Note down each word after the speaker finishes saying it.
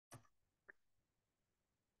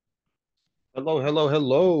Hello, hello,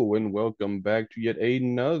 hello, and welcome back to yet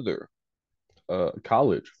another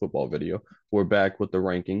college football video. We're back with the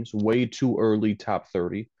rankings. Way too early top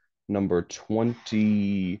 30, number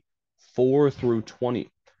 24 through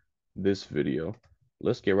 20 this video.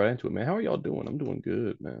 Let's get right into it, man. How are y'all doing? I'm doing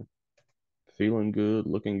good, man. Feeling good,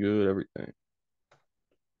 looking good, everything.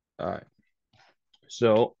 All right.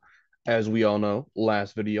 So, as we all know,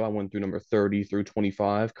 last video I went through number 30 through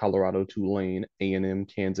 25, Colorado, Tulane, A&M,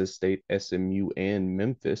 Kansas State, SMU, and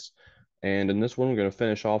Memphis. And in this one, we're going to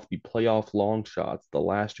finish off the playoff long shots, the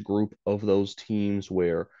last group of those teams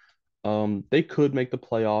where they could make the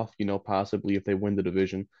playoff, possibly if they win the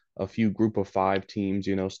division. A few group of five teams,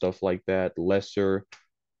 stuff like that, lesser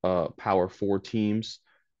power four teams.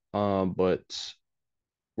 But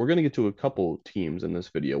we're going to get to a couple teams in this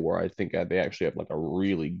video where I think they actually have like a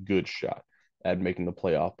really good shot at making the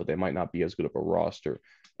playoff, but they might not be as good of a roster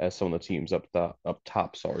as some of the teams up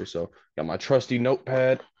top. Sorry. So got my trusty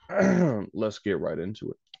notepad. Let's get right into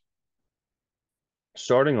it.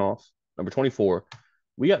 Starting off, number 24,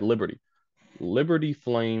 we got Liberty. Liberty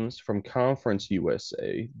Flames from Conference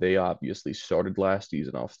USA. They obviously started last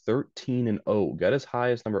season off 13 and 0, got as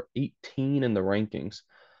high as number 18 in the rankings,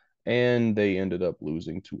 and they ended up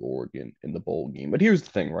losing to Oregon in the bowl game. But here's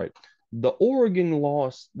the thing, right? The Oregon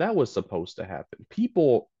loss, that was supposed to happen.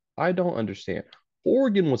 People, I don't understand.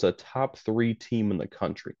 Oregon was a top three team in the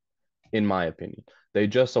country, in my opinion. They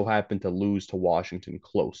just so happened to lose to Washington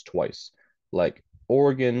close twice. Like,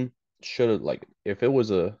 Oregon should have, like, if it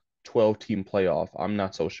was a 12 team playoff, I'm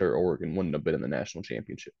not so sure Oregon wouldn't have been in the national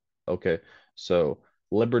championship. Okay. So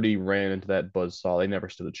Liberty ran into that buzzsaw. They never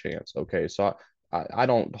stood a chance. Okay. So I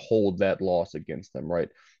don't hold that loss against them, right?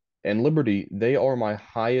 And Liberty, they are my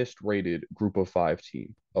highest rated group of five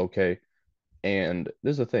team. Okay. And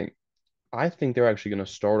this is the thing. I think they're actually going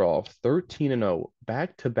to start off 13 and 0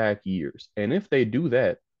 back to back years. And if they do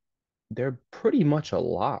that, they're pretty much a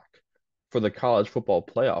lock for the college football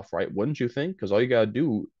playoff, right? Wouldn't you think? Because all you got to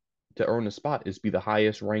do to earn a spot is be the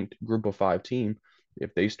highest ranked group of five team.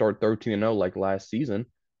 If they start 13 and 0 like last season,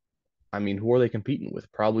 I mean, who are they competing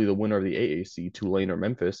with? Probably the winner of the AAC, Tulane or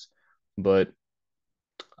Memphis. But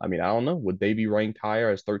I mean, I don't know. Would they be ranked higher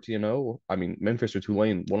as 13 and 0? I mean, Memphis or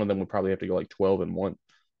Tulane, one of them would probably have to go like 12 and 1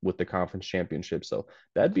 with the conference championship. So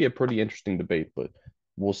that'd be a pretty interesting debate, but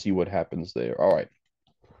we'll see what happens there. All right.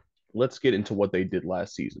 Let's get into what they did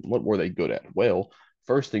last season. What were they good at? Well,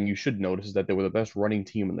 first thing you should notice is that they were the best running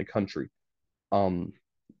team in the country, um,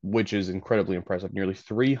 which is incredibly impressive. Nearly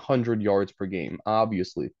 300 yards per game.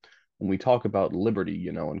 Obviously, when we talk about Liberty,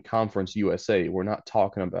 and Conference USA, we're not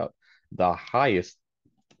talking about the highest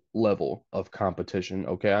level of competition.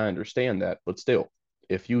 Okay, I understand that, but still,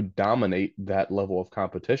 if you dominate that level of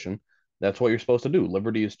competition, that's what you're supposed to do.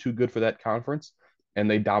 Liberty is too good for that conference, and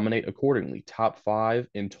they dominate accordingly. Top five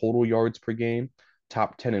in total yards per game,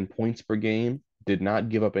 top 10 in points per game, did not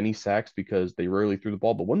give up any sacks because they rarely threw the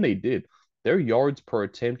ball. But when they did, their yards per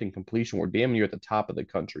attempt and completion were damn near at the top of the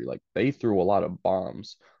country. Like they threw a lot of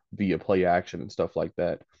bombs via play action and stuff like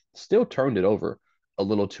that. Still turned it over a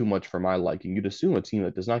little too much for my liking. You'd assume a team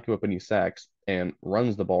that does not give up any sacks and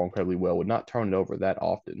runs the ball incredibly well would not turn it over that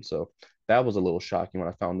often. So that was a little shocking when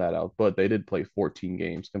I found that out. But they did play 14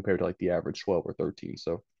 games compared to like the average 12 or 13.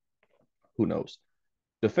 So who knows?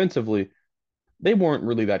 Defensively, they weren't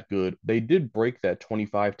really that good. They did break that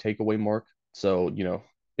 25 takeaway mark. So,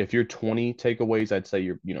 if you're 20 takeaways, I'd say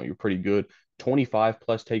you're pretty good. 25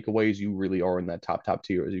 plus takeaways, you really are in that top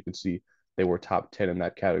tier. As you can see, they were top 10 in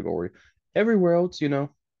that category. Everywhere else,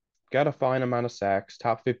 got a fine amount of sacks,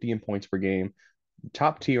 top 50 in points per game,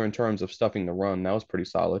 top tier in terms of stuffing the run. That was pretty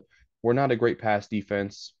solid. We're not a great pass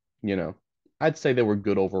defense. You know, I'd say they were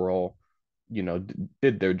good overall.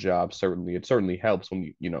 Did their job. Certainly, it certainly helps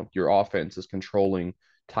when your offense is controlling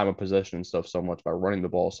time of possession and stuff so much by running the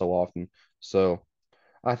ball so often. So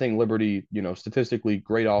I think Liberty, statistically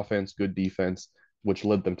great offense, good defense, which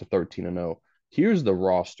led them to 13 and 0. Here's the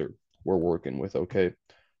roster we're working with. Okay,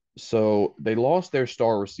 so they lost their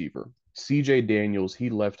star receiver, CJ Daniels. He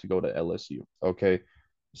left to go to LSU. Okay.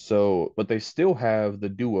 So, but they still have the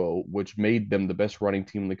duo, which made them the best running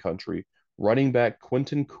team in the country, running back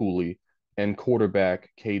Quentin Cooley and quarterback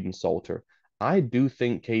Caden Salter. I do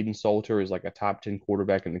think Caden Salter is like a top 10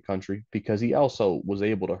 quarterback in the country because he also was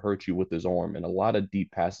able to hurt you with his arm and a lot of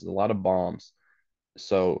deep passes, a lot of bombs.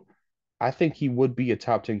 So I think he would be a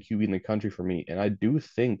top 10 QB in the country for me. And I do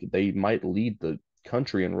think they might lead the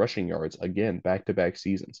country in rushing yards again, back to back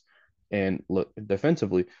seasons. And look,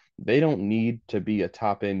 defensively, they don't need to be a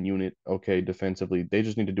top end unit. Okay, defensively, they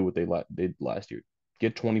just need to do what they did last year: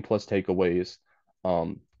 get 20 plus takeaways,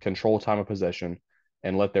 control time of possession,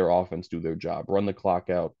 and let their offense do their job, run the clock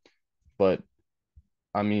out. But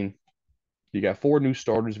I mean, you got four new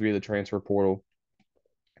starters via the transfer portal.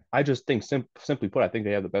 I just think, simply put, I think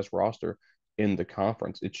they have the best roster in the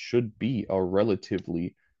conference. It should be a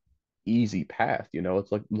relatively easy path.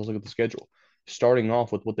 Let's look at the schedule. Starting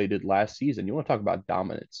off with what they did last season, you want to talk about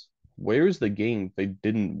dominance. Where's the game they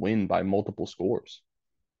didn't win by multiple scores?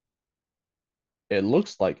 It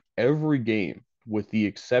looks like every game, with the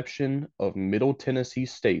exception of Middle Tennessee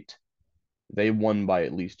State, they won by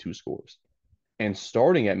at least two scores. And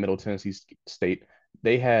starting at Middle Tennessee State,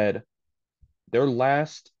 they had their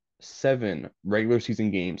last seven regular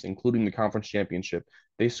season games, including the conference championship,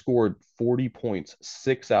 they scored 40 points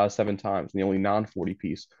 6 out of 7 times. And the only non 40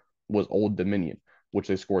 piece was Old Dominion, which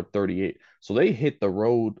they scored 38. So they hit the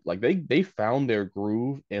road, like they found their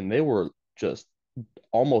groove and they were just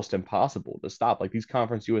almost impossible to stop. Like these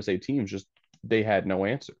Conference USA teams just they had no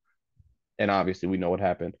answer. And obviously we know what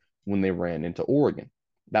happened when they ran into Oregon.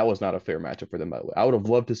 That was not a fair matchup for them, by the way. I would have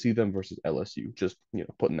loved to see them versus LSU, just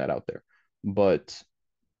putting that out there. But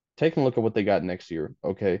taking a look at what they got next year,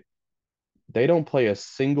 okay, they don't play a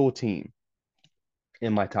single team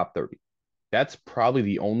in my top 30. That's probably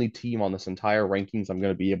the only team on this entire rankings I'm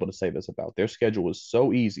going to be able to say this about. Their schedule is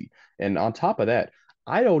so easy. And on top of that,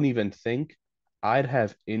 I don't even think I'd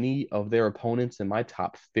have any of their opponents in my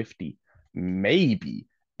top 50. Maybe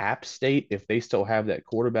App State, if they still have that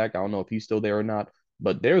quarterback. I don't know if he's still there or not,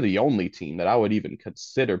 but they're the only team that I would even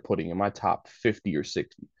consider putting in my top 50 or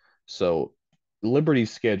 60. So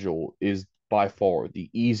Liberty's schedule is by far the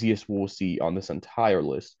easiest we'll see on this entire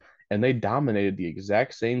list, and they dominated the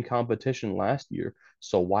exact same competition last year.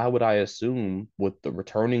 So why would I assume with the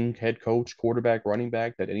returning head coach, quarterback, running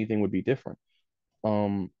back that anything would be different?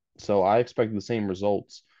 So I expect the same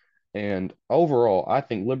results. And overall, I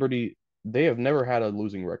think Liberty, they have never had a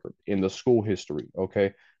losing record in the school history.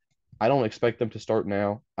 Okay. I don't expect them to start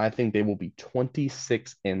now. I think they will be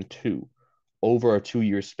 26-2 over a 2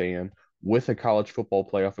 year span with a college football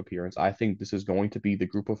playoff appearance. I think this is going to be the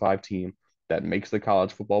group of five team that makes the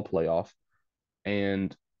college football playoff.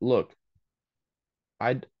 And look,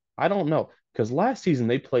 I I don't know because last season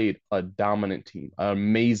they played a dominant team, an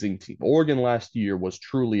amazing team. Oregon last year was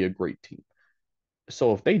truly a great team.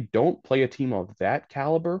 So if they don't play a team of that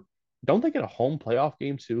caliber, don't they get a home playoff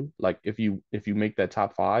game too? Like if you make that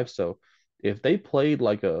top five. So if they played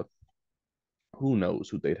like a who knows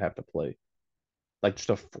who they'd have to play, like just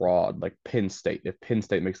a fraud, like Penn State. If Penn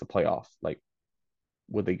State makes the playoff, like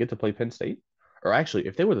would they get to play Penn State? Or actually,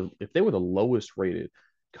 if they were the lowest rated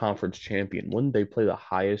conference champion, wouldn't they play the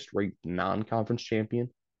highest rated non-conference champion?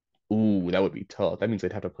 Ooh, that would be tough. That means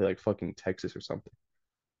they'd have to play like fucking Texas or something.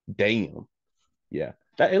 Damn. Yeah.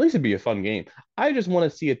 That at least it'd be a fun game. I just want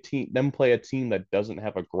to see them play a team that doesn't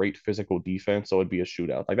have a great physical defense, so it'd be a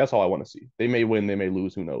shootout. Like that's all I want to see. They may win, they may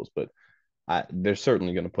lose, who knows, but they're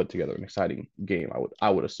certainly going to put together an exciting game. I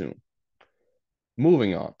would assume.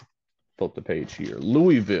 Moving on, flip the page here.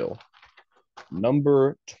 Louisville,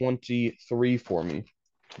 number 23 for me.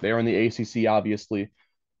 They're in the ACC, obviously.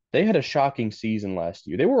 They had a shocking season last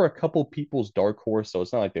year. They were a couple people's dark horse, so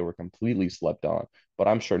it's not like they were completely slept on. But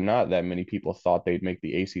I'm sure not that many people thought they'd make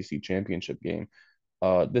the ACC championship game.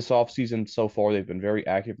 This offseason so far, they've been very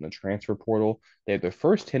active in the transfer portal. They had their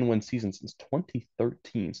first 10-win season since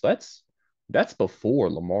 2013. So that's before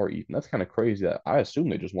Lamar even. That's kind of crazy. That I assume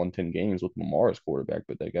they just won 10 games with Lamar as quarterback,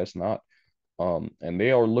 but I guess not. And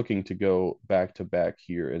they are looking to go back to back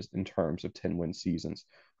here as in terms of 10-win seasons.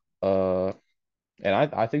 Uh, and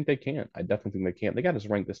I think they can. I definitely think they can. They got us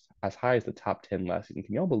ranked as high as the top 10 last season.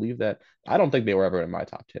 Can y'all believe that? I don't think they were ever in my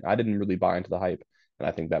top 10. I didn't really buy into the hype, and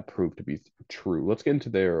I think that proved to be true. Let's get into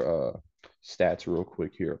their stats real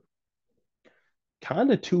quick here.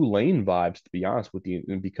 Kind of Tulane vibes, to be honest with you,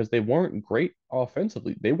 because they weren't great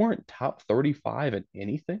offensively. They weren't top 35 in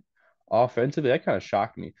anything offensively. That kind of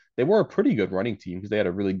shocked me. They were a pretty good running team because they had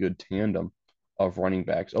a really good tandem of running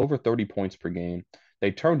backs, over 30 points per game.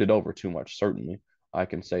 They turned it over too much, certainly. I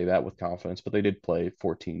can say that with confidence, but they did play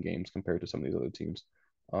 14 games compared to some of these other teams.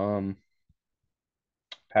 Um,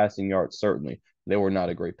 Passing yards, certainly. They were not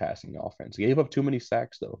a great passing offense. Gave up too many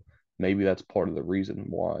sacks, though. Maybe that's part of the reason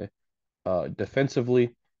why.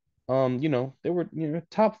 Defensively, they were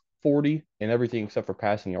top 40 in everything except for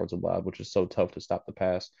passing yards allowed, which is so tough to stop the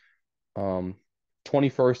pass. Um,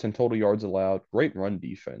 21st in total yards allowed. Great run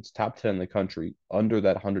defense, top 10 in the country, under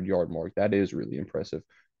that 100-yard mark. That is really impressive.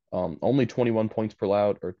 Only 21 points per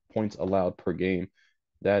allowed or points allowed per game.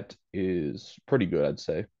 That is pretty good, I'd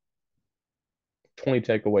say. 20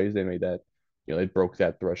 takeaways, they made that. They broke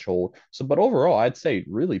that threshold. So, but overall, I'd say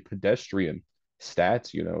really pedestrian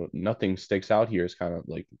stats, nothing sticks out here. It's kind of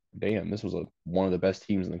like, damn, this was one of the best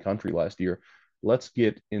teams in the country last year. Let's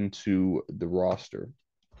get into the roster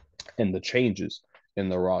and the changes in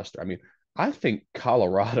the roster. I mean, I think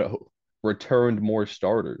Colorado returned more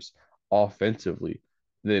starters offensively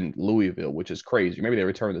than Louisville, which is crazy. Maybe they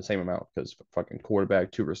returned the same amount because fucking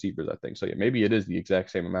quarterback, two receivers, I think. So yeah, maybe it is the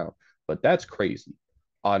exact same amount, but that's crazy.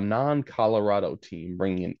 A non-Colorado team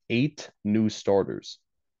bringing in 8 new starters,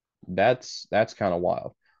 that's kind of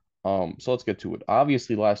wild. So let's get to it.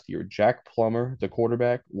 Obviously, last year, Jack Plummer, the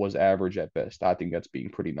quarterback, was average at best. I think that's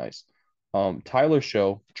being pretty nice. Tyler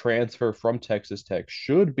Show, transfer from Texas Tech,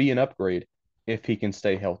 should be an upgrade if he can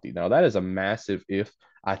stay healthy. Now, that is a massive if.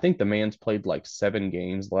 I think the man's played like 7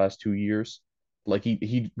 games the last 2 years. Like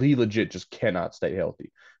he legit just cannot stay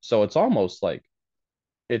healthy. So it's almost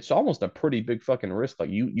a pretty big fucking risk.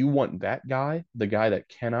 Like you want that guy, the guy that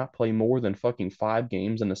cannot play more than fucking 5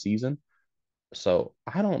 games in a season. So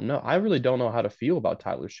I don't know. I really don't know how to feel about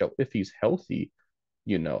Tyler Show. If he's healthy,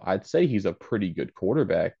 I'd say he's a pretty good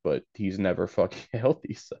quarterback, but he's never fucking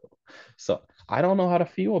healthy. So I don't know how to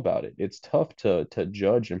feel about it. It's tough to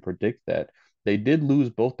judge and predict that. They did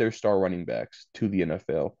lose both their star running backs to the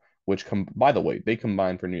NFL, which by the way, they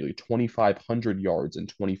combined for nearly 2,500 yards and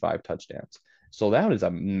 25 touchdowns. So that is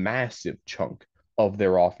a massive chunk of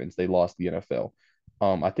their offense. They lost the NFL.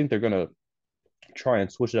 I think they're gonna try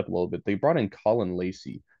and switch it up a little bit. They brought in Colin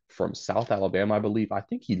Lacey from South Alabama, I believe. I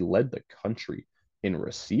think he led the country in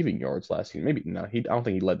receiving yards last year. Maybe no, I don't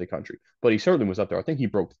think he led the country, but he certainly was up there. I think he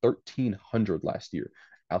broke 1,300 last year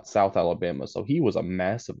out South Alabama. So he was a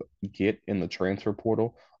massive get in the transfer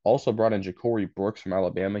portal. Also brought in Ja'Cory Brooks from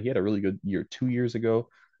Alabama. He had a really good year 2 years ago.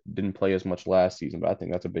 Didn't play as much last season, but I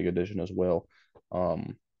think that's a big addition as well.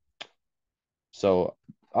 Um, so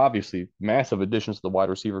obviously, massive additions to the wide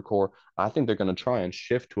receiver core. I think they're going to try and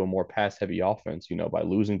shift to a more pass heavy offense, by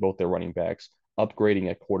losing both their running backs, upgrading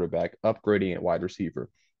at quarterback, upgrading at wide receiver,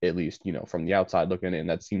 at least, from the outside looking in.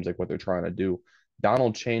 That seems like what they're trying to do.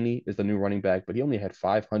 Donald Chaney is the new running back, but he only had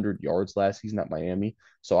 500 yards last season at Miami.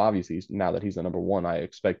 So obviously, now that he's the number one, I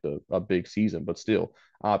expect a big season, but still,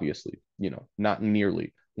 obviously, not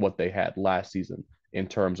nearly what they had last season in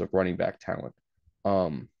terms of running back talent.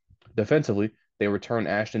 Defensively, they return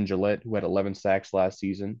Ashton Gillette, who had 11 sacks last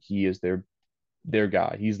season. He is their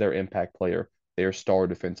guy. He's their impact player, their star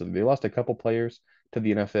defensively. They lost a couple players to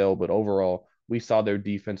the NFL, but overall, we saw their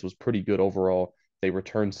defense was pretty good overall. They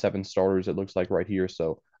returned 7 starters, it looks like right here.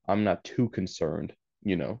 So I'm not too concerned,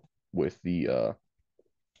 with the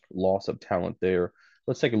loss of talent there.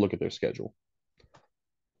 Let's take a look at their schedule.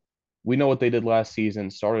 We know what they did last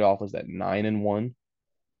season. Started off as that 9-1,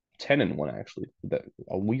 10-1 actually. That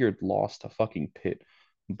a weird loss to fucking Pitt.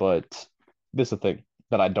 But this is the thing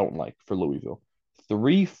that I don't like for Louisville.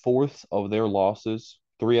 3/4 of their losses,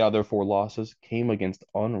 3 out of their 4 losses, came against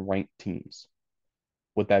unranked teams.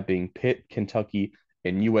 With that being Pitt, Kentucky,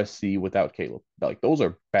 and USC without Caleb. Like those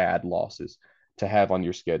are bad losses to have on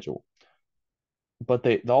your schedule. But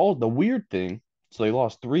the weird thing, so they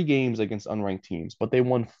lost 3 games against unranked teams, but they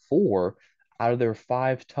won 4 out of their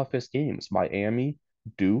 5 toughest games. Miami,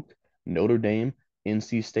 Duke, Notre Dame,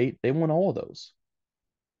 NC State, they won all of those.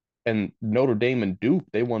 And Notre Dame and Duke,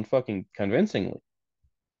 they won fucking convincingly.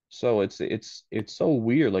 So it's so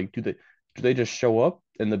weird. Like, do they just show up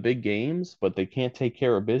in the big games, but they can't take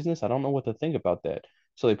care of business? I don't know what to think about that.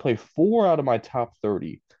 So they play 4 out of my top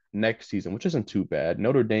 30 next season, which isn't too bad.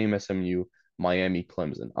 Notre Dame, SMU, Miami,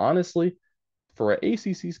 Clemson. Honestly, for an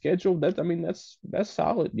ACC schedule, that's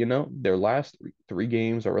solid. Their last three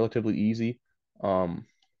games are relatively easy. Let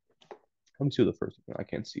me see the first one. I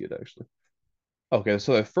can't see it actually. Okay,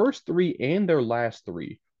 so their first three and their last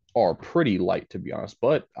three are pretty light, to be honest.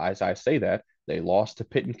 But as I say that, they lost to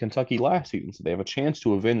Pitt and Kentucky last season, so they have a chance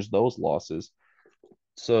to avenge those losses.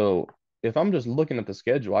 So if I'm just looking at the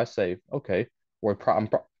schedule, I say, okay,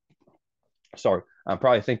 sorry, I'm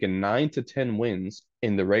probably thinking 9 to 10 wins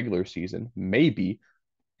in the regular season, maybe.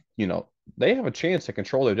 They have a chance to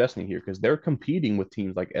control their destiny here because they're competing with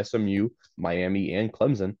teams like SMU, Miami, and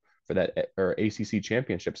Clemson for that or ACC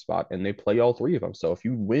championship spot, and they play all 3 of them. So if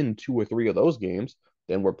you win 2 or 3 of those games,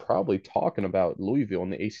 then we're probably talking about Louisville in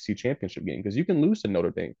the ACC championship game because you can lose to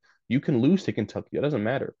Notre Dame, you can lose to Kentucky, it doesn't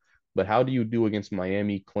matter. But how do you do against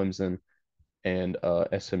Miami, Clemson, and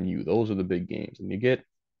SMU? Those are the big games, and you get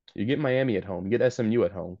Miami at home, you get SMU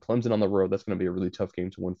at home, Clemson on the road. That's going to be a really tough game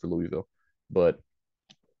to win for Louisville. But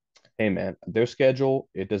hey man, their schedule,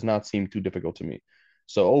 it does not seem too difficult to me.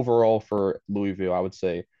 So overall for Louisville, I would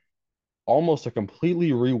say almost a completely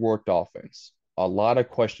reworked offense. A lot of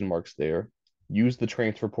question marks there. Use the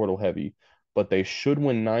transfer portal heavy, but they should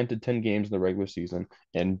win 9 to 10 games in the regular season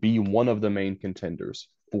and be one of the main contenders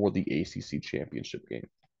for the ACC championship game.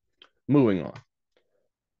 Moving on,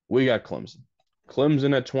 we got Clemson.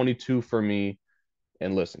 Clemson at 22 for me.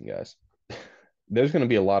 And listen, guys, there's going to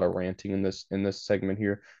be a lot of ranting in this segment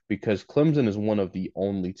here because Clemson is one of the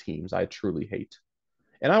only teams I truly hate.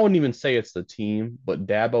 And I wouldn't even say it's the team, but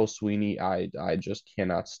Dabo Sweeney, I just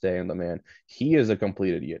cannot stand the man. He is a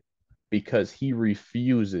complete idiot because he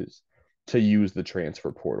refuses to use the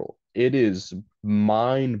transfer portal. It is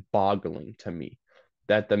mind-boggling to me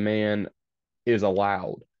that the man is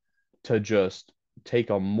allowed to just take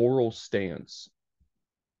a moral stance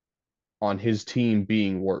on his team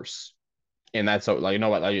being worse. And that's so like, you know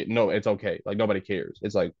what, like, no, it's okay. Like nobody cares.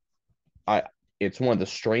 It's like I it's one of the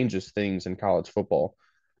strangest things in college football.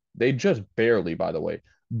 They just barely, by the way,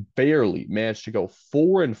 barely managed to go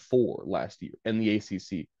 4-4 last year in the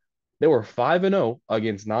ACC. They were 5-0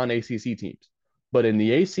 against non-ACC teams. But in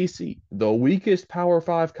the ACC, the weakest Power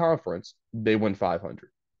 5 conference, they went 500.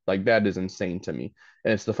 Like that is insane to me.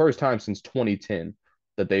 And it's the first time since 2010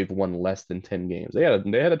 that they've won less than 10 games. They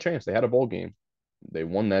had a chance. They had a bowl game. They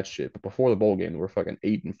won that shit. But before the bowl game, they were fucking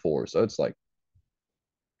 8-4. So it's like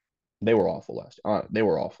they were awful last year. They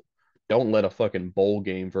were awful. Don't let a fucking bowl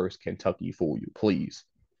game versus Kentucky fool you, please.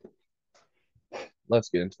 Let's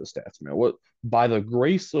get into the stats, man. What by the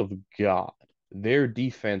grace of God, their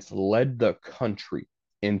defense led the country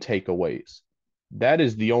in takeaways. That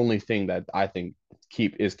is the only thing that I think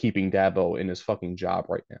keeping Dabo in his fucking job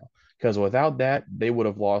right now. Because without that, they would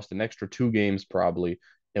have lost an extra 2 games probably.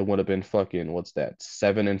 It would have been fucking what's that,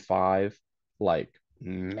 7-5. Like,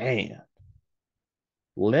 man,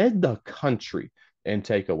 led the country in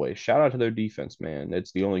takeaways. Shout out to their defense, man.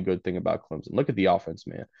 It's the only good thing about Clemson. Look at the offense,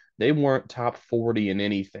 man. They weren't top 40 in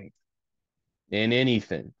anything. In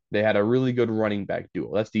anything. They had a really good running back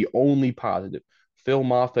duo. That's the only positive. Phil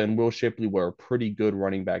Maffa and Will Shipley were a pretty good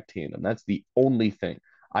running back tandem. That's the only thing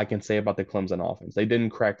I can say about the Clemson offense. They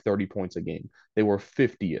didn't crack 30 points a game. They were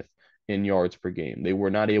 50th in yards per game. They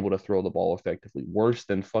were not able to throw the ball effectively. Worse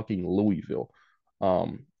than fucking Louisville.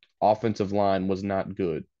 Um, Offensive line was not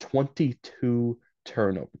good. 22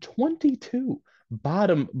 turnover. 22.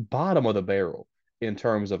 Bottom of the barrel in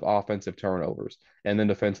terms of offensive turnovers. And then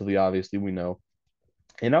defensively, obviously, we know.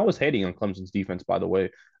 And I was hating on Clemson's defense, by the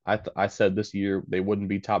way. I said this year they wouldn't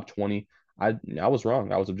be top 20. I was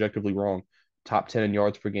wrong. I was objectively wrong. Top 10 in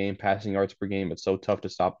yards per game, passing yards per game. It's so tough to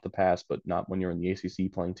stop the pass, but not when you're in the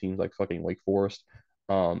ACC playing teams like fucking Wake Forest.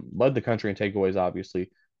 Led the country in takeaways,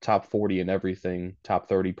 obviously. Top 40 in everything, top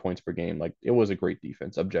 30 points per game. Like it was a great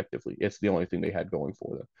defense, objectively. It's the only thing they had going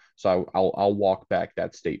for them. So I'll walk back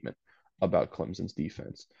that statement about Clemson's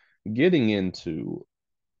defense. Getting into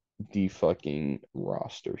the fucking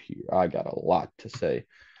roster here. I got a lot to say.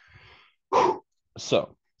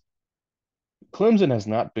 So, Clemson has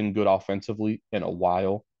not been good offensively in a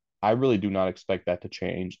while. I really do not expect that to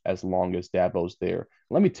change as long as Dabo's there.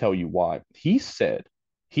 Let me tell you why. He said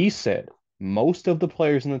most of the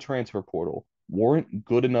players in the transfer portal weren't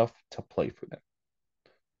good enough to play for them.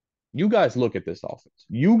 You guys look at this offense.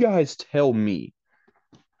 You guys tell me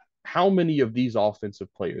how many of these offensive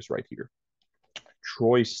players right here,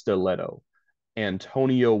 Troy Stiletto,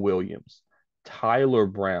 Antonio Williams, Tyler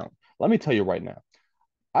Brown. Let me tell you right now,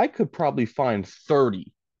 I could probably find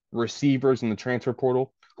 30 receivers in the transfer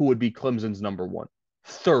portal who would be Clemson's number one.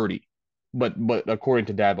 30. But according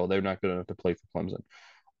to Dabo, they're not good enough to play for Clemson.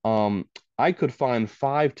 I could find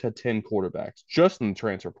 5 to 10 quarterbacks just in the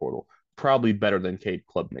transfer portal, probably better than Cade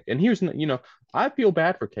Klubnik. And I feel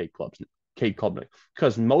bad for Cade Klubnik,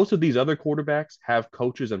 because most of these other quarterbacks have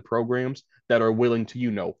coaches and programs that are willing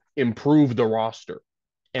to, improve the roster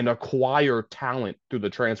and acquire talent through the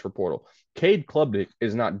transfer portal. Cade Klubnik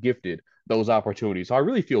is not gifted those opportunities. So I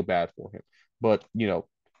really feel bad for him. But,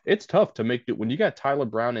 it's tough to make it when you got Tyler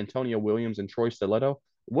Brown, Antonio Williams, and Troy Stiletto.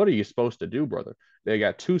 What are you supposed to do, brother? They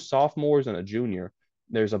got 2 sophomores and a junior.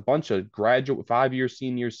 There's a bunch of graduate, 5 year,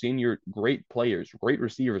 senior, great players, great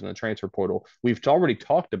receivers in the transfer portal. We've already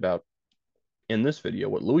talked about in this video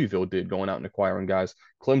what Louisville did going out and acquiring guys.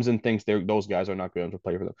 Clemson thinks those guys are not going to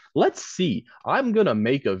play for them. Let's see. I'm going to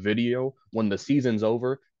make a video when the season's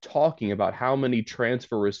over talking about how many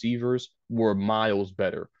transfer receivers were miles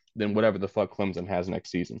better than whatever the fuck Clemson has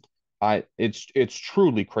next season. It's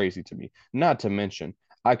truly crazy to me. Not to mention,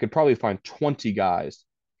 I could probably find 20 guys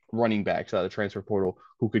running backs out of the transfer portal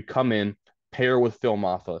who could come in, pair with Phil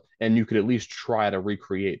Maffa, and you could at least try to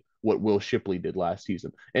recreate what Will Shipley did last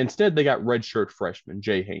season. Instead, they got redshirt freshman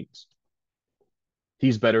Jay Haynes.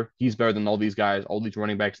 He's better. He's better than all these guys, all these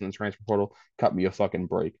running backs in the transfer portal. Cut me a fucking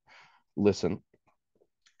break. Listen,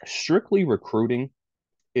 Strictly recruiting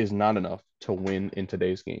is not enough to win in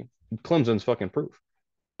today's game. Clemson's fucking proof.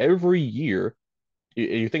 Every year,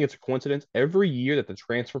 you think it's a coincidence? Every year that the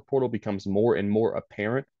transfer portal becomes more and more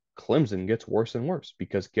apparent, Clemson gets worse and worse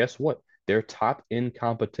because guess what? Their top end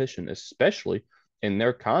competition, especially in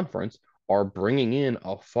their conference, are bringing in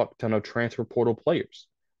a fuck ton of transfer portal players.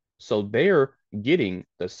 So they're getting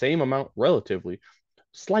the same amount relatively,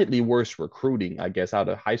 slightly worse recruiting, I guess, out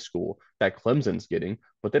of high school that Clemson's getting,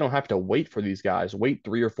 but they don't have to wait for these guys, wait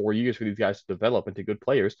 3 or 4 years for these guys to develop into good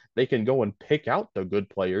players. They can go and pick out the good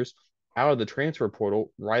players out of the transfer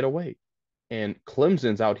portal right away. And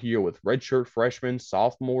Clemson's out here with redshirt freshmen,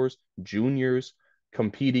 sophomores, juniors,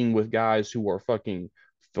 competing with guys who are fucking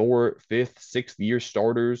fourth, fifth, sixth year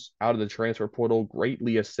starters out of the transfer portal,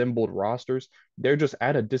 greatly assembled rosters. They're just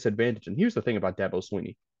at a disadvantage. And here's the thing about Dabo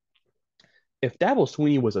Swinney: if Dabo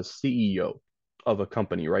Swinney was a CEO of a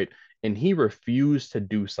company, right, and he refused to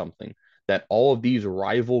do something that all of these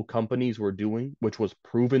rival companies were doing, which was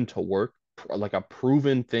proven to work, like a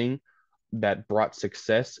proven thing that brought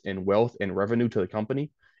success and wealth and revenue to the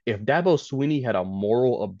company, if Dabo Swinney had a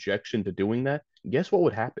moral objection to doing that, guess what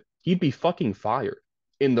would happen? He'd be fucking fired.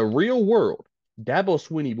 In the real world, Dabo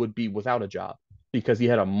Swinney would be without a job because he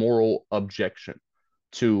had a moral objection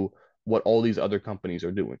to what all these other companies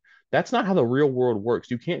are doing. That's not how the real world works.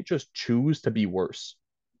 You can't just choose to be worse.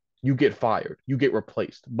 You get fired, you get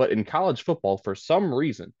replaced. But in college football, for some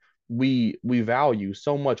reason, we value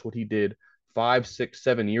so much what he did 5, 6,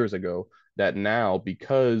 7 years ago that now,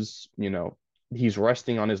 because he's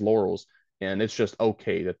resting on his laurels, and it's just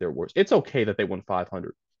okay that they're worse. It's okay that they won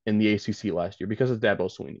 500 in the ACC last year because of Dabo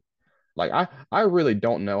Swinney. Like I really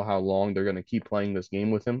don't know how long they're going to keep playing this game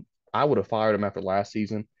with him. I would have fired him after last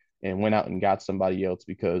season and went out and got somebody else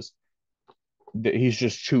because he's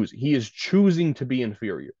just choosing. He is choosing to be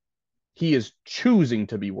inferior. He is choosing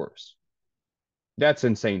to be worse. That's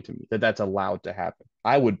insane to me that that's allowed to happen.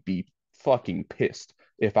 I would be fucking pissed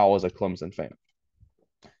if I was a Clemson fan.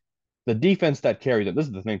 The defense that carried them, this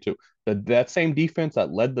is the thing too. That same defense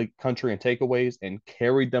that led the country in takeaways and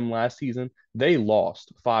carried them last season, they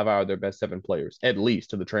lost 5 out of their best 7 players, at least,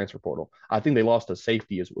 to the transfer portal. I think they lost a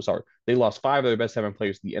safety as well. Sorry, they lost 5 of their best 7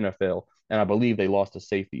 players to the NFL, and I believe they lost a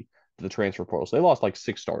safety to the transfer portal. So they lost like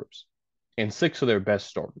 6 starters, and 6 of their best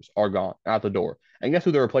starters are gone out the door. And guess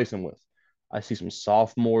who they're replacing with? I see some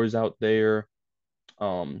sophomores out there,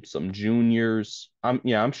 some juniors.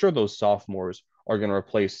 I'm sure those sophomores are going to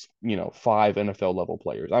replace 5 NFL level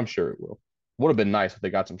players. I'm sure it will. Would have been nice if they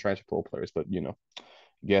got some transfer portal players, but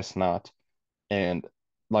guess not. And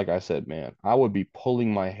like I said, man, I would be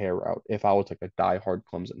pulling my hair out if I was like a diehard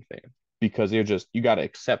Clemson fan because you got to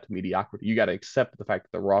accept mediocrity. You got to accept the fact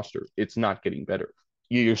that the roster it's not getting better.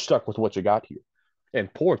 You're stuck with what you got here.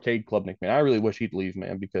 And poor Cade Klubnik, man, I really wish he'd leave,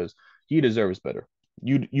 man, because he deserves better.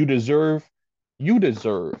 You deserve you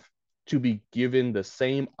deserve to be given the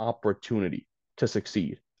same opportunity to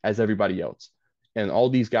succeed as everybody else. And all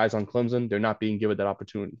these guys on Clemson, they're not being given that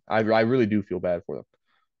opportunity. I really do feel bad for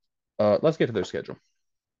them. Let's get to their schedule.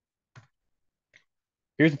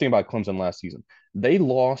 Here's the thing about Clemson last season. They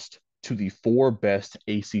lost to the 4 best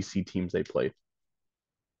ACC teams they played.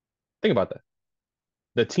 Think about that.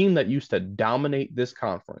 The team that used to dominate this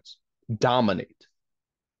conference, dominate,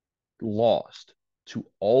 lost to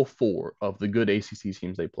all 4 of the good ACC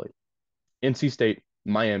teams they played. NC State,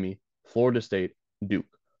 Miami, Florida State, Duke.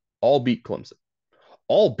 All beat Clemson.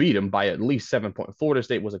 All beat them by at least 7 points. Florida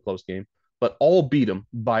State was a close game, but all beat them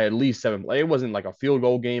by at least 7. It wasn't like a field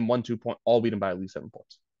goal game, 1, 2 point. All beat them by at least 7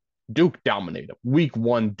 points. Duke dominated them. Week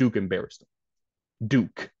 1, Duke embarrassed them.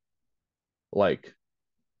 Duke, like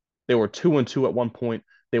they were 2-2 at one point.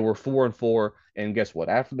 They were 4-4, and guess what?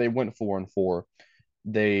 After they went 4-4,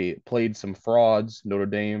 they played some frauds, Notre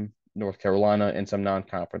Dame, North Carolina, and some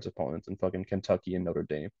non-conference opponents in fucking Kentucky and Notre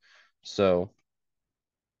Dame. So,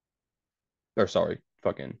 or sorry,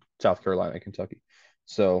 fucking South Carolina and Kentucky.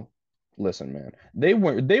 So, listen, man, they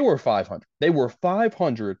were 500. They were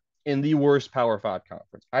 500 in the worst Power Five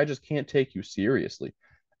conference. I just can't take you seriously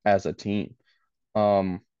as a team.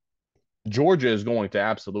 Um, Georgia is going to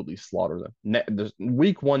absolutely slaughter them.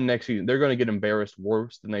 Week 1 next season, they're going to get embarrassed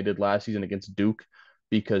worse than they did last season against Duke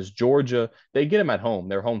because Georgia, they get them at home.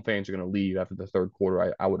 Their home fans are going to leave after the third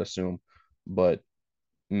quarter, I would assume. But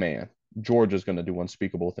man, Georgia's going to do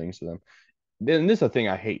unspeakable things to them. Then this is the thing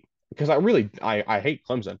I hate because I hate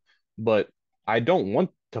Clemson, but I don't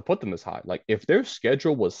want to put them this high. Like if their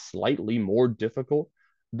schedule was slightly more difficult,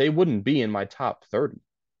 they wouldn't be in my top 30.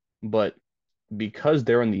 But because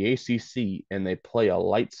they're in the ACC and they play a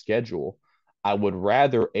light schedule, I would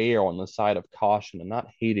rather err on the side of caution and not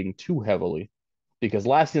hating too heavily because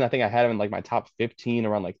last season I think I had him in like my top 15,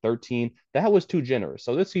 around like 13. That was too generous.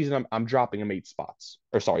 So this season I'm dropping him 8 spots,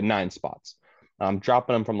 or sorry, 9 spots. I'm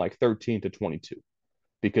dropping him from like 13 to 22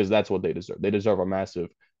 because that's what they deserve. They deserve a massive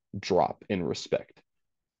drop in respect.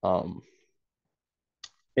 Um,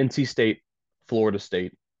 NC State, Florida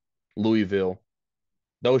State, Louisville,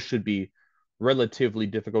 those should be relatively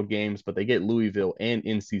difficult games, but they get Louisville and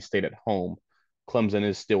NC State at home. Clemson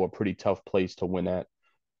is still a pretty tough place to win at,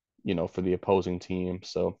 for the opposing team.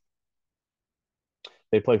 So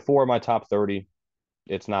they play 4 of my top 30.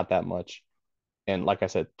 It's not that much. And like I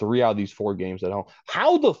said, 3 out of these 4 games at home.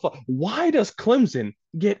 How the fuck? Why does Clemson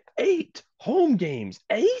get 8 home games?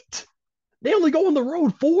 8? They only go on the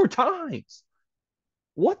road 4 times.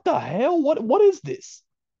 What the hell? What is this?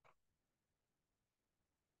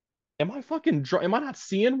 Am I not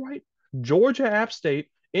seeing right? Georgia, App State,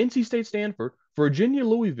 NC State, Stanford, Virginia,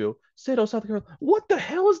 Louisville, State, South Carolina. What the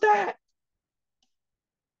hell is that?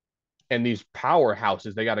 And these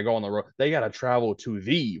powerhouses, they got to go on the road. They got to travel to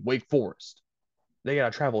the Wake Forest. They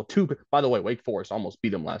got to travel to, by the way, Wake Forest almost beat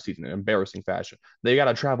them last season in embarrassing fashion. They got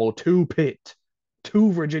to travel to Pitt,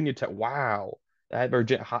 to Virginia Tech. Wow.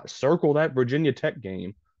 Circle that Virginia Tech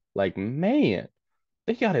game. Like, man,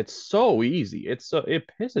 they got it so easy. It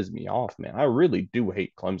pisses me off, man. I really do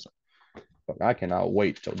hate Clemson. But I cannot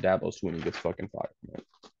wait till Dabo Swinney gets fucking fired,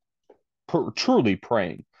 man. Truly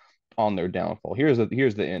praying on their downfall. Here's the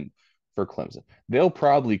end for Clemson. They'll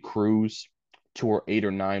probably cruise to an 8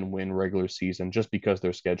 or 9 win regular season just because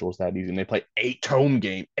their schedule is that easy. And they play 8 home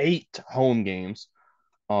games.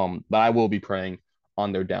 But I will be praying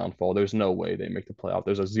on their downfall. There's no way they make the playoff.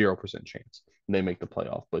 There's a 0% chance they make the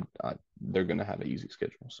playoff, but they're gonna have an easy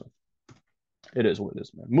schedule. So it is what it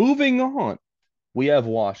is, man. Moving on, we have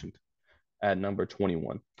Washington at number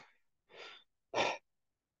 21.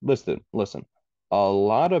 Listen. A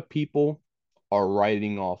lot of people are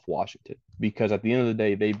writing off Washington because at the end of the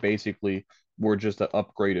day, they basically were just an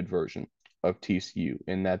upgraded version of TCU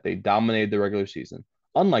in that they dominated the regular season.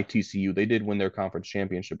 Unlike TCU, they did win their conference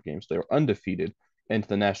championship games. They were undefeated into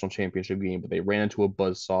the national championship game, but they ran into a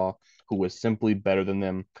buzzsaw who was simply better than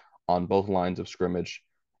them on both lines of scrimmage.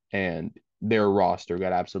 And their roster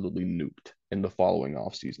got absolutely nuked in the following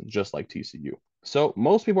offseason, just like TCU. So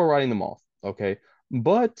most people are writing them off. Okay.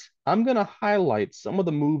 But I'm going to highlight some of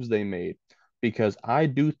the moves they made because I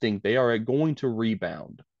do think they are going to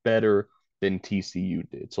rebound better than TCU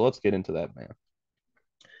did. So let's get into that, man.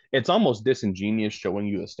 It's almost disingenuous showing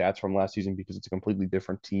you the stats from last season because it's a completely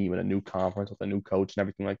different team and a new conference with a new coach and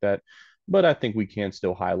everything like that. But I think we can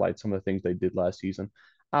still highlight some of the things they did last season.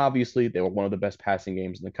 Obviously, they were one of the best passing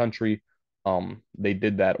games in the country. They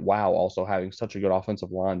did that while also having such a good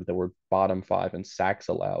offensive line that they were bottom 5 in sacks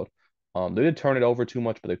allowed. They did turn it over too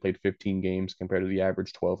much, but they played 15 games compared to the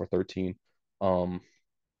average 12 or 13. Um,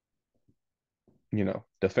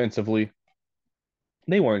 Defensively,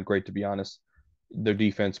 they weren't great to be honest. Their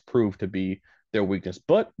defense proved to be their weakness,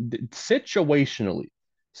 but situationally,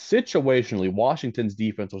 Washington's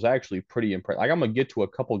defense was actually pretty impressive. Like I'm gonna get to a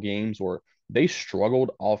couple games where they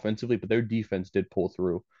struggled offensively, but their defense did pull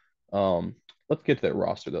through. Um, let's get to that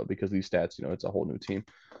roster though, because these stats, it's a whole new team.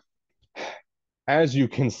 As you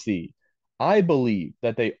can see, I believe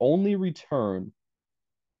that they only return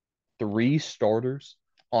 3 starters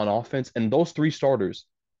on offense, and those 3 starters,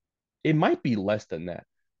 it might be less than that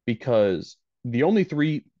because the only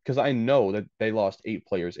 3, because I know that they lost 8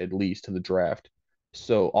 players at least to the draft.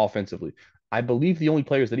 So offensively, I believe the only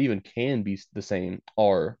players that even can be the same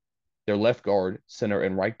are their left guard, center,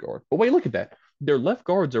 and right guard. But wait, look at that. Their left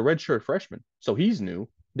guard's a redshirt freshman, so he's new.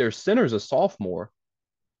 Their center's a sophomore,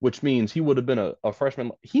 which means he would have been a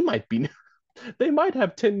freshman. He might be. They might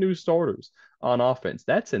have 10 new starters on offense.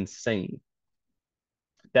 That's insane.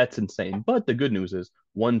 That's insane. But the good news is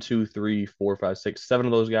 1, 2, 3, 4, 5, 6, 7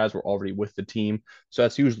 of those guys were already with the team. So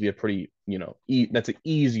that's usually a pretty, that's an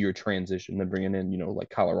easier transition than bringing in, like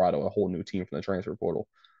Colorado, a whole new team from the transfer portal.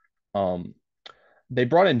 Um, they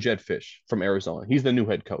brought in Jed Fish from Arizona. He's the new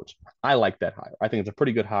head coach. I like that hire. I think it's a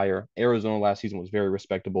pretty good hire. Arizona last season was very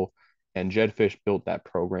respectable, and Jed Fish built that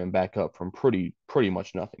program back up from pretty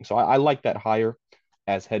much nothing. So I like that hire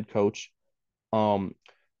as head coach. Um,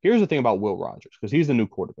 Here's the thing about Will Rogers because he's the new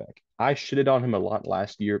quarterback. I shitted on him a lot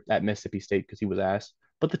last year at Mississippi State because he was ass,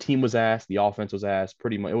 but the team was ass, the offense was ass.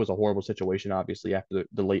 Pretty much, it was a horrible situation. Obviously, after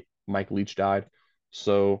the late Mike Leach died.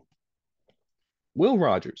 So Will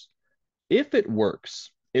Rogers, if it works,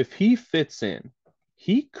 if he fits in,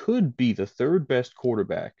 he could be the third best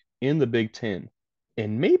quarterback in the Big Ten,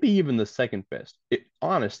 and maybe even the second best.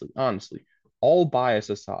 Honestly, all bias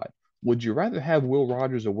aside, would you rather have Will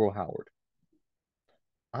Rogers or Will Howard?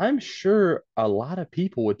 I'm sure a lot of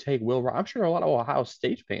people would take I'm sure a lot of Ohio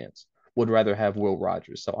State fans would rather have Will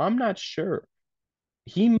Rogers. So I'm not sure.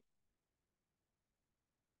 He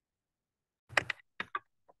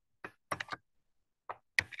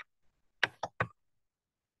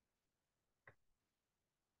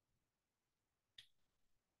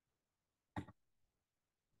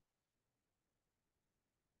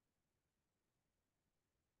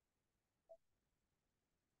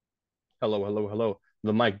Hello, hello, hello.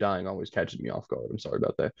 The mic dying always catches me off guard. I'm sorry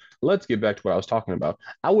about that. Let's get back to what I was talking about.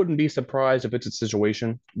 I wouldn't be surprised if it's a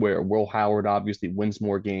situation where Will Howard obviously wins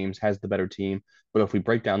more games, has the better team. But if we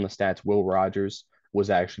break down the stats, Will Rogers was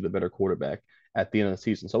actually the better quarterback at the end of the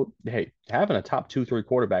season. So, hey, having a top two, three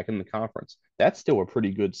quarterback in the conference, that's still a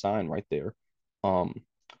pretty good sign right there. Um,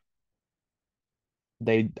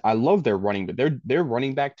 I love their running, but their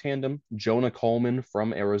running back tandem, Jonah Coleman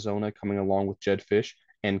from Arizona coming along with Jed Fish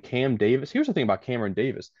and Cam Davis. Here's the thing about Cameron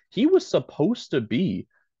Davis. He was supposed to be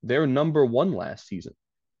their number one last season.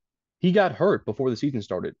 He got hurt before the season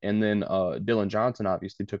started, and then Dylan Johnson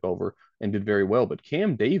obviously took over and did very well. But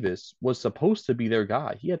Cam Davis was supposed to be their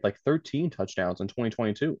guy. He had like 13 touchdowns in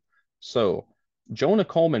 2022. So Jonah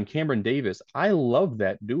Coleman, Cameron Davis, I love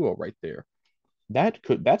that duo right there.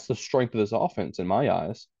 That's the strength of this offense in my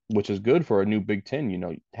eyes, which is good for a new Big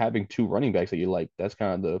Ten. Having two running backs that you like, that's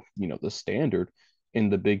kind of the standard in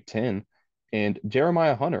the Big Ten. And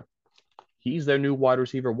Jeremiah Hunter, he's their new wide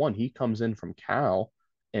receiver one. He comes in from Cal,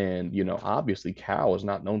 and obviously Cal is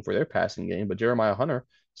not known for their passing game, but Jeremiah Hunter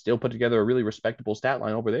still put together a really respectable stat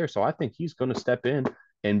line over there. So I think he's going to step in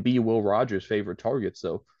and be Will Rogers' favorite target.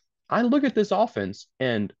 So I look at this offense,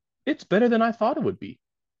 and it's better than I thought it would be.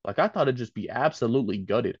 Like I thought it'd just be absolutely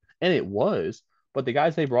gutted, and it was. But the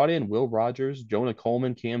guys they brought in, Will Rogers, Jonah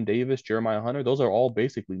Coleman, Cam Davis, Jeremiah Hunter, those are all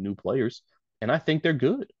basically new players, and I think they're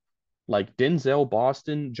good. Like Denzel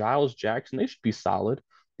Boston, Giles Jackson, they should be solid.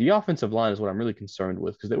 The offensive line is what I'm really concerned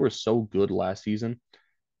with because they were so good last season,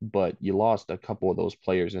 but you lost a couple of those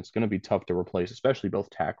players, and it's going to be tough to replace, especially both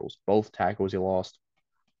tackles. Both tackles you lost.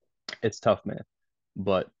 It's tough, man.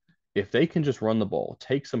 But if they can just run the ball,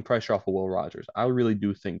 take some pressure off of Will Rogers, I really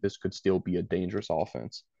do think this could still be a dangerous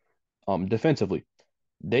offense. Defensively,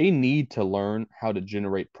 they need to learn how to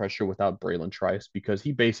generate pressure without Braylon Trice because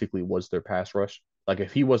he basically was their pass rush. Like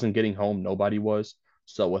if he wasn't getting home, nobody was.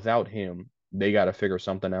 So without him, they got to figure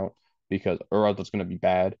something out because or else it's going to be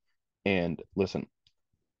bad. And listen,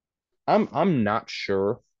 I'm not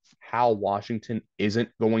sure how Washington isn't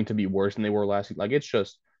going to be worse than they were last season. Like it's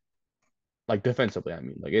just like defensively, I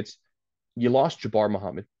mean, like it's you lost Jabbar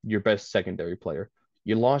Muhammad, your best secondary player.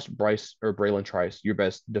 You lost Bryce or Braylon Trice, your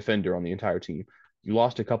best defender on the entire team. You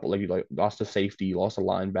lost a couple, like you like lost a safety, you lost a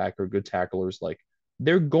linebacker, good tacklers. Like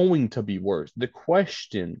they're going to be worse. The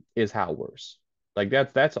question is how worse. Like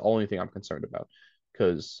that's the only thing I'm concerned about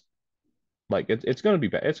because like it's going to be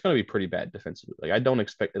bad. It's going to be pretty bad defensively. Like I don't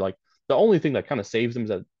expect like the only thing that kind of saves them is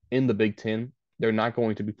that in the Big Ten, they're not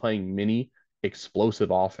going to be playing many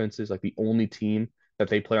explosive offenses. Like the only team that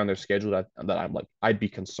they play on their schedule that I'm like I'd be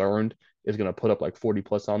concerned is going to put up like 40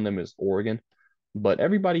 plus on them is Oregon. But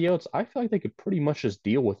everybody else, I feel like they could pretty much just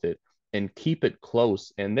deal with it and keep it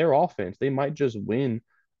close. And their offense, they might just win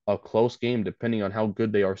a close game depending on how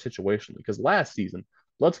good they are situationally. Because last season,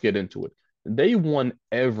 let's get into it. They won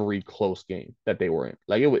every close game that they were in.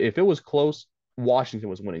 Like if it was close, Washington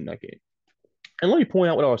was winning that game. And let me point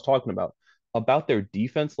out what I was talking about their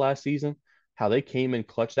defense last season, how they came in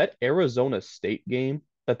clutch. That Arizona State game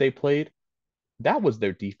that they played, that was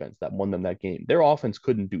their defense that won them that game. Their offense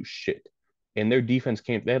couldn't do shit. And their defense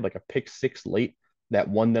came, they had like a pick six late that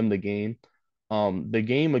won them the game. The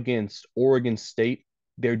game against Oregon State,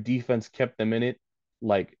 their defense kept them in it.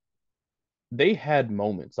 Like they had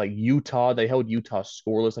moments like Utah, they held Utah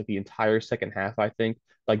scoreless like the entire second half, I think.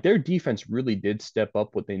 Like their defense really did step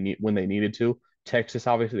up what they need when they needed to. Texas,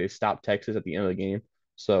 obviously, they stopped Texas at the end of the game.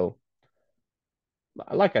 So,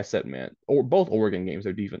 like I said, man, or both Oregon games,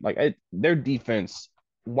 their defense,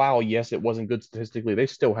 while yes, it wasn't good statistically, they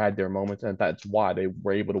still had their moments, and that's why they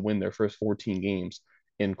were able to win their first 14 games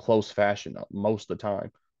in close fashion most of the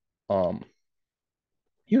time. Um,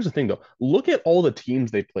 Here's the thing though, look at all the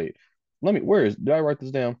teams they played. Did I write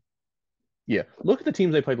this down? Yeah, look at the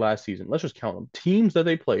teams they played last season. Let's just count them. Teams that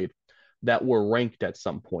they played that were ranked at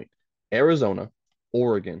some point: Arizona,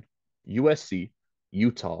 Oregon, USC,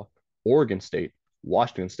 Utah, Oregon State,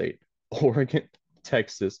 Washington State, Oregon,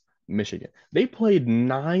 Texas, Michigan. They played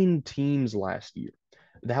 9 teams last year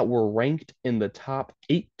that were ranked in the top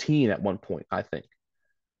 18 at one point, I think,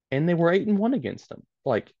 and they were 8-1 against them.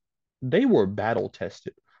 Like they were battle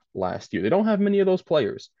tested last year. They don't have many of those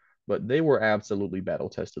players, but they were absolutely battle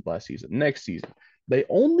tested last season. Next season, they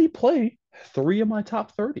only play three of my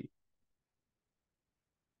top 30.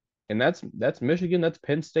 And that's Michigan, that's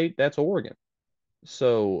Penn State, that's Oregon.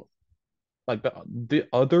 So like the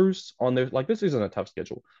others on there, like this isn't a tough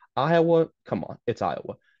schedule. Iowa, come on, it's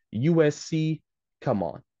Iowa. USC, come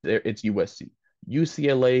on, there it's USC.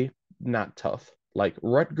 UCLA, not tough. Like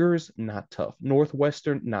Rutgers, not tough.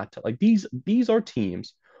 Northwestern, not tough. Like these are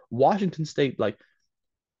teams. Washington State, like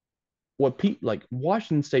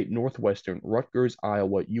Washington State, Northwestern, Rutgers,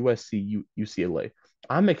 Iowa, USC, UCLA.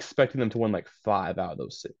 I'm expecting them to win like five out of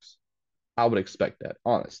those six. I would expect that,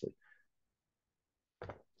 honestly.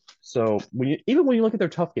 So even when you look at their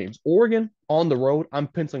tough games, Oregon on the road, I'm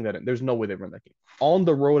penciling that in. There's no way they win that game. On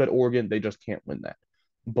the road at Oregon, they just can't win that.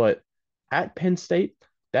 But at Penn State,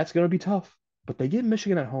 that's going to be tough. But they get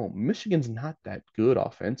Michigan at home. Michigan's not that good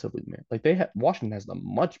offensively, man. Like Washington has the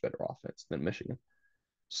much better offense than Michigan.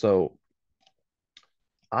 So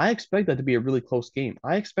I expect that to be a really close game.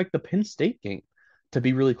 I expect the Penn State game to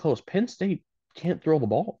be really close. Penn State can't throw the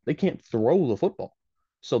ball. They can't throw the football.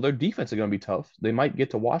 So their defense is going to be tough. They might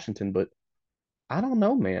get to Washington, but I don't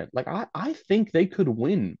know, man. Like I think they could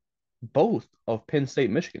win both of Penn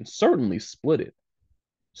State, Michigan, certainly split it.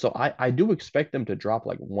 So I do expect them to drop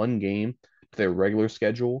like one game to their regular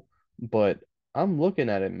schedule, but I'm looking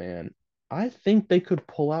at it, man. I think they could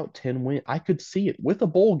pull out 10 wins. I could see it with a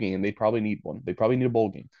bowl game. They probably need one. They probably need a bowl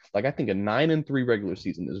game. Like I think a 9-3 regular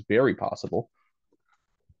season is very possible.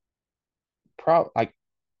 Like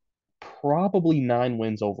probably 9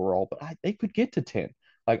 wins overall, but they could get to 10.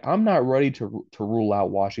 Like I'm not ready to rule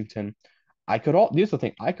out Washington. Here's the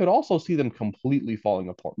thing. I could also see them completely falling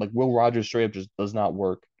apart. Like Will Rogers straight up just does not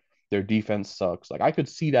work. Their defense sucks. Like I could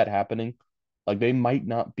see that happening. Like they might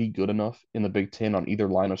not be good enough in the Big Ten on either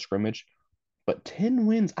line of scrimmage. But 10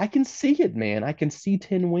 wins, I can see it, man. I can see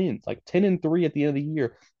 10 wins. Like 10-3 at the end of the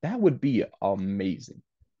year. That would be amazing.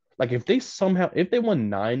 Like if they won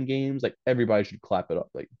 9 games, like everybody should clap it up.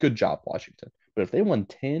 Like good job, Washington. But if they won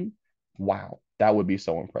 10, wow, that would be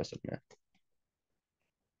so impressive, man.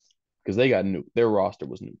 Because they got nuked. Their roster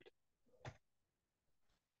was nuked.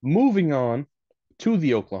 Moving on to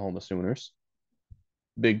the Oklahoma Sooners.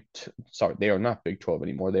 Sorry, they are not Big 12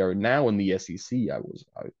 anymore. They are now in the SEC. I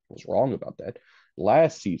was wrong about that.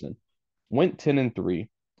 Last season went 10-3,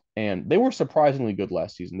 and they were surprisingly good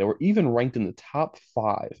last season. They were even ranked in the top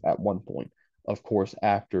 5 at one point. Of course,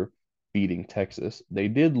 after beating Texas, they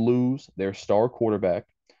did lose their star quarterback,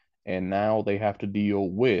 and now they have to deal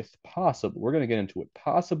with possibly, we're going to get into it,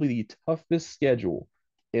 possibly the toughest schedule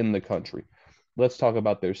in the country. Let's talk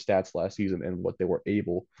about their stats last season and what they were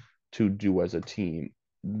able to do as a team.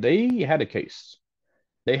 They had a case.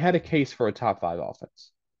 They had a case for a top 5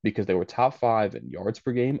 offense because they were top 5 in yards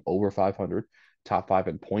per game, over 500, top 5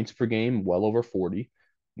 in points per game, well over 40,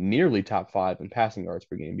 nearly top 5 in passing yards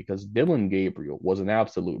per game because Dillon Gabriel was an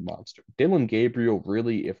absolute monster. Dillon Gabriel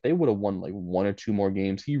really, if they would have won like one or two more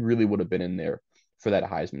games, he really would have been in there for that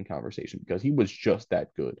Heisman conversation because he was just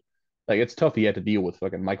that good. Like it's tough he had to deal with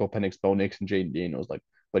fucking Michael Penix, Bo Nix, and Jaden Daniels. Like,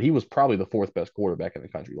 but he was probably the 4th best quarterback in the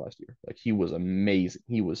country last year. Like he was amazing.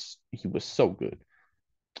 He was so good.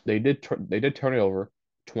 They did turn it over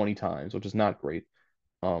 20 times, which is not great.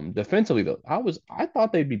 Defensively though, I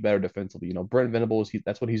thought they'd be better defensively. Brent Venables,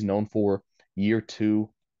 that's what he's known for. Year 2,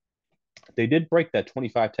 they did break that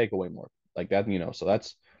 25 takeaway mark, like that. So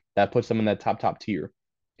that puts them in that top tier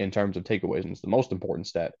in terms of takeaways, and it's the most important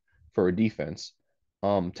stat for a defense.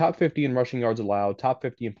 Top 50 in rushing yards allowed, top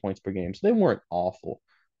 50 in points per game. So they weren't awful.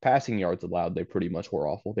 Passing yards allowed, they pretty much were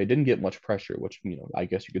awful. They didn't get much pressure, which I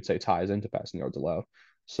guess you could say ties into passing yards allowed.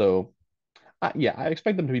 So yeah, I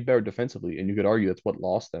expect them to be better defensively, and you could argue that's what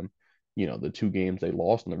lost them. The 2 games they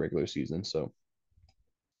lost in the regular season. So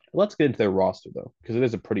let's get into their roster though, because it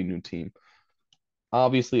is a pretty new team.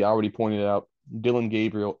 Obviously, I already pointed out Dillon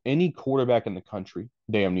Gabriel, any quarterback in the country,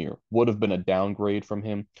 damn near, would have been a downgrade from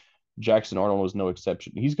him. Jackson Arnold was no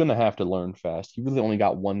exception. He's going to have to learn fast. He really only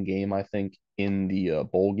got one game, I think, in the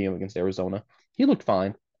bowl game against Arizona. He looked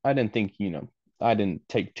fine. I didn't think, I didn't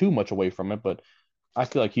take too much away from it, but I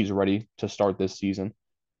feel like he's ready to start this season.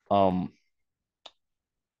 Um,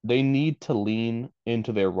 they need to lean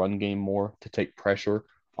into their run game more to take pressure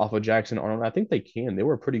off of Jackson Arnold. I think they can. They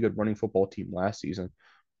were a pretty good running football team last season.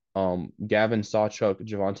 Gavin Sawchuk,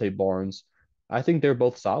 Javante Barnes. I think they're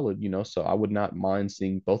both solid, so I would not mind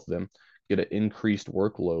seeing both of them get an increased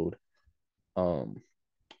workload. Um,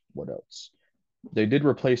 what else? They did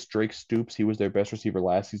replace Drake Stoops. He was their best receiver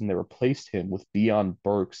last season. They replaced him with Deion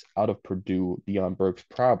Burks out of Purdue. Deion Burks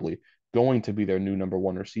probably going to be their new number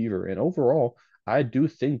 1 receiver. And overall, I do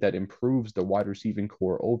think that improves the wide receiving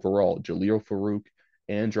core overall. Jaleel Farouk,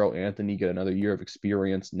 Andrew Anthony get another year of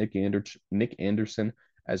experience. Nick Anderson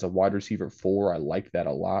as a wide receiver four, I like that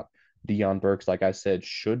a lot. Dion Burks, like I said,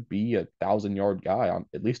 should be a 1,000-yard guy on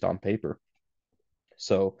at least on paper.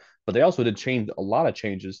 So, but they also did change a lot of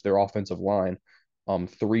changes to their offensive line.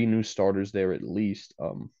 Three new starters there at least.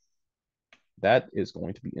 That is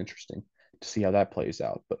going to be interesting to see how that plays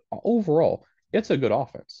out. But overall, it's a good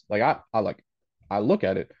offense. I look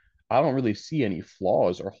at it, I don't really see any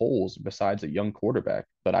flaws or holes besides a young quarterback,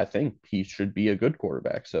 but I think he should be a good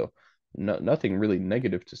quarterback. So nothing really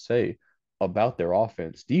negative to say about their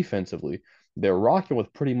offense. Defensively, they're rocking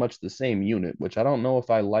with pretty much the same unit, which I don't know if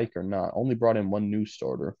I like or not. Only brought in one new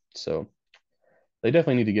starter. So they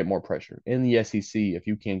definitely need to get more pressure. In the SEC, if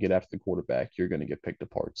you can't get after the quarterback, you're going to get picked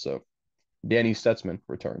apart. So Danny Stutzman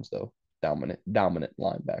returns though. Dominant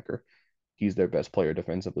linebacker. He's their best player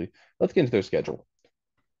defensively. Let's get into their schedule.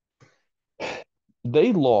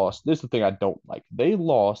 They lost. This is the thing I don't like. They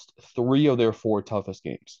lost three of their four toughest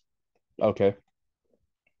games. Okay.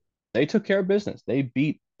 They took care of business. They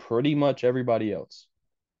beat pretty much everybody else.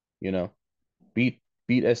 You know, beat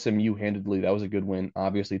beat SMU handedly. That was a good win.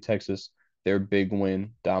 Obviously, Texas, their big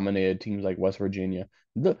win, dominated teams like West Virginia.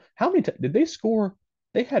 How many did they score?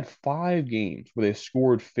 They had 5 games where they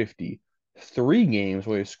scored 50, 3 games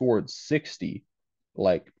where they scored 60.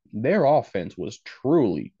 Like their offense was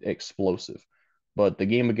truly explosive. But the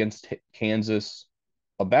game against Kansas,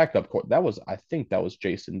 a backup court, I think that was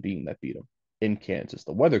Jason Bean that beat them in Kansas.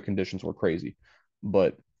 The weather conditions were crazy,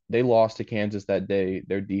 but they lost to Kansas that day.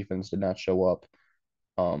 Their defense did not show up.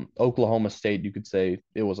 Oklahoma State, you could say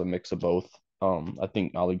it was a mix of both. I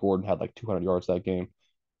think Ollie Gordon had like 200 yards that game.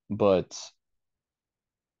 But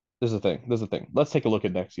this is the thing. This is the thing. Let's take a look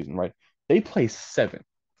at next season, right? They play 7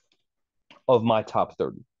 of my top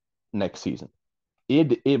 30 next season.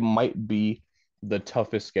 It might be the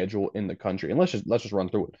toughest schedule in the country. And let's just run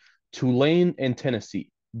through it. Tulane and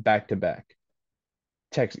Tennessee back to back.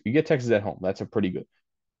 Texas, you get Texas at home. That's a pretty good.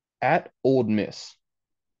 At Old Miss,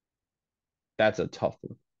 that's a tough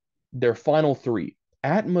one. Their final 3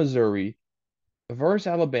 at Missouri, versus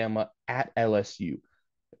Alabama, at LSU.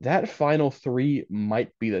 That final 3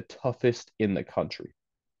 might be the toughest in the country.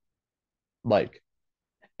 Like,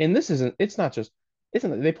 and this isn't, it's not just,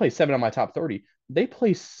 isn't they play 7 of my top 30. They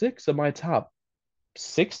play 6 of my top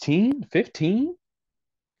 16, 15.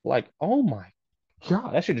 Like, oh my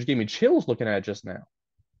God, that shit just gave me chills looking at it just now.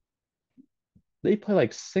 They play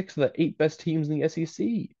like 6 of the 8 best teams in the SEC.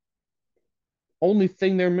 Only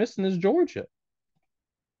thing they're missing is Georgia.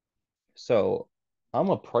 So I'm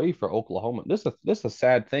gonna pray for Oklahoma. This is a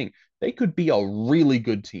sad thing. They could be a really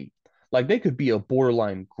good team. Like they could be a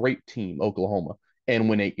borderline great team, Oklahoma, and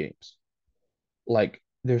win 8 games. Like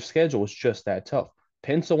their schedule is just that tough.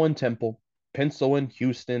 Pencil in Temple, pencil in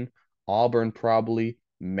Houston, Auburn probably,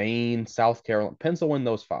 Maine, South Carolina. Pencil in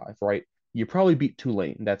those 5, right? You probably beat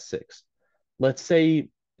Tulane. That's 6. Let's say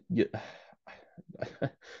you,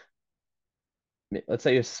 let's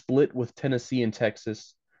say a split with Tennessee and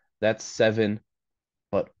Texas. That's 7.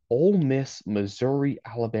 But Ole Miss, Missouri,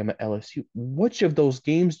 Alabama, LSU, which of those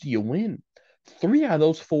games do you win? 3 out of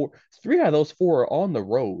those 4 are on the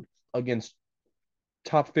road against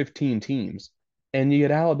top 15 teams, and you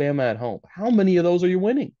get Alabama at home. How many of those are you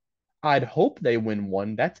winning? I'd hope they win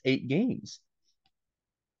one. That's 8 games.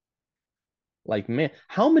 Like, man,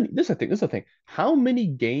 how many? This is the thing. This is the thing. How many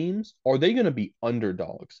games are they going to be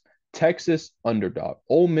underdogs? Texas underdog,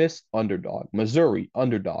 Ole Miss underdog, Missouri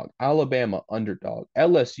underdog, Alabama underdog,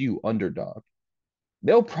 LSU underdog.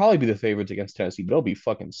 They'll probably be the favorites against Tennessee, but they'll be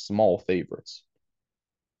fucking small favorites.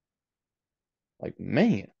 Like,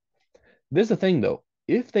 man, this is the thing though.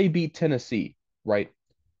 If they beat Tennessee, right,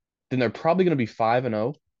 then they're probably going to be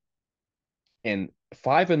 5-0, and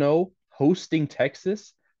 5-0 hosting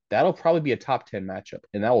Texas. That'll probably be a top 10 matchup,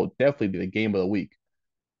 and that will definitely be the game of the week.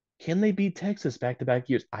 Can they beat Texas back to back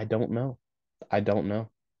years? I don't know. I don't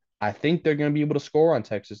know. I think they're going to be able to score on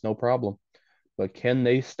Texas, no problem. But can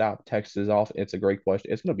they stop Texas off? It's a great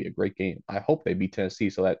question. It's going to be a great game. I hope they beat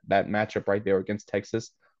Tennessee so that matchup right there against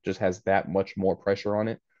Texas just has that much more pressure on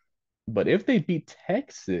it. But if they beat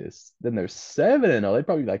Texas, then they're 7-0. They'd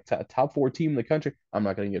probably be like top 4 team in the country. I'm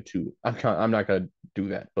not going to get too. I'm not going to do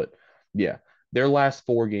that. But yeah, their last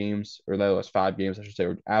 4 games or their last 5 games, I should say,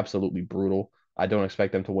 were absolutely brutal. I don't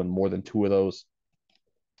expect them to win more than 2 of those.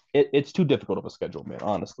 It's too difficult of a schedule, man.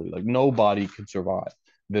 Honestly, like nobody could survive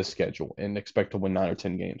this schedule and expect to win 9 or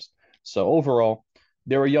 10 games. So overall,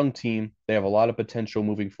 they're a young team. They have a lot of potential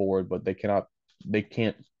moving forward, but they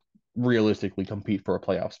can't realistically compete for a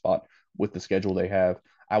playoff spot with the schedule they have.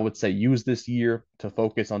 I would say use this year to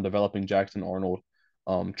focus on developing Jackson Arnold,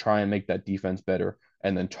 try and make that defense better,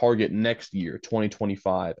 and then target next year,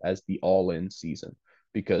 2025, as the all-in season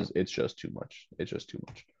because it's just too much. It's just too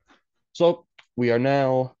much. So we are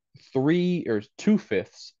now three or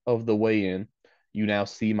two-fifths of the way in. You now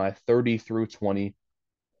see my 30 through 20.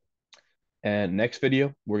 And next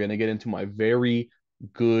video, we're going to get into my very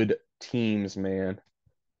good teams, man.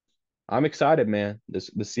 I'm excited, man.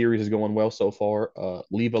 The series is going well so far.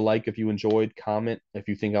 Leave a like if you enjoyed. Comment if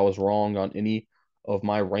you think I was wrong on any of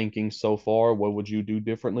my rankings so far. What would you do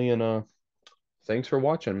differently? And thanks for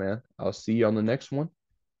watching, man. I'll see you on the next one.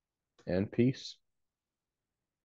 And peace.